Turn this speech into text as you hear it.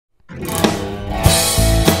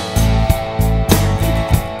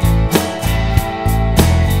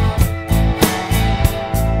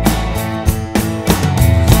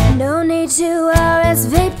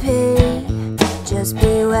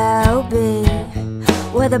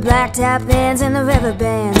the blacktop ends and the river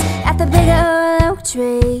bends at the big oak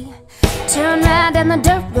tree. Turn right down the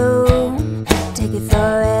dirt road, take it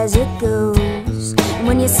far as it goes. And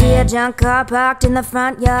when you see a junk car parked in the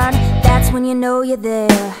front yard, that's when you know you're there.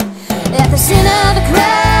 At the center of the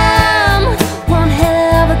crowd, one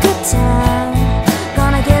hell of a good time.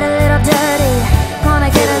 Gonna get a little dirty, gonna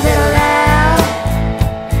get a little loud.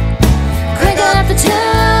 Crank up the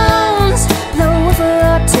tunes, blow a woofer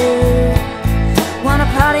or two. Wanna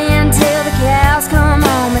party until the cows come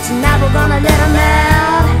home, but tonight we're gonna let them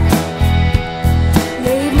out.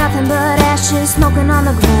 Leave nothing but ashes smoking on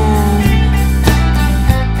the ground.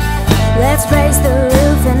 Let's raise the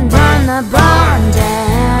roof and burn the barn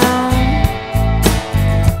down.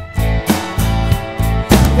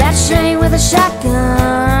 That Shane with a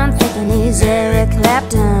shotgun, thinking he's Eric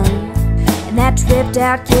Clapton. And that tripped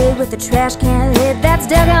out kid with the trash can lid, that's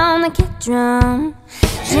Doug on the kick drum.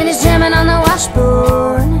 Jenny's jamming on the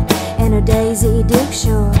washboard in her Daisy Duke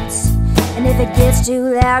shorts. And if it gets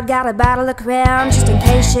too loud, got a bottle of Crown just in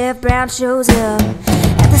case Chef Brown shows up.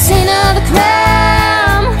 At the scene of the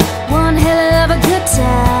crime, one hell of a good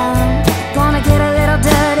time. Gonna get a little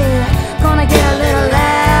dirty, gonna get a little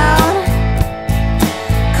loud.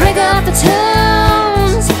 Crank up the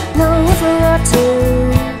tunes, blow a woofer or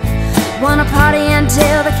two. Wanna party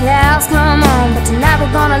until the cows come home, but tonight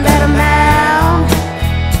we're gonna let them out.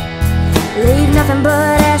 Leave nothing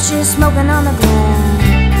but ashes smoking on the ground.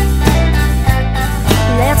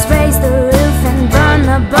 Let's raise the roof and burn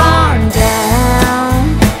the barn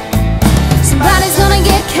down. Somebody's gonna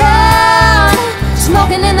get caught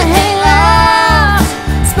smoking in the hay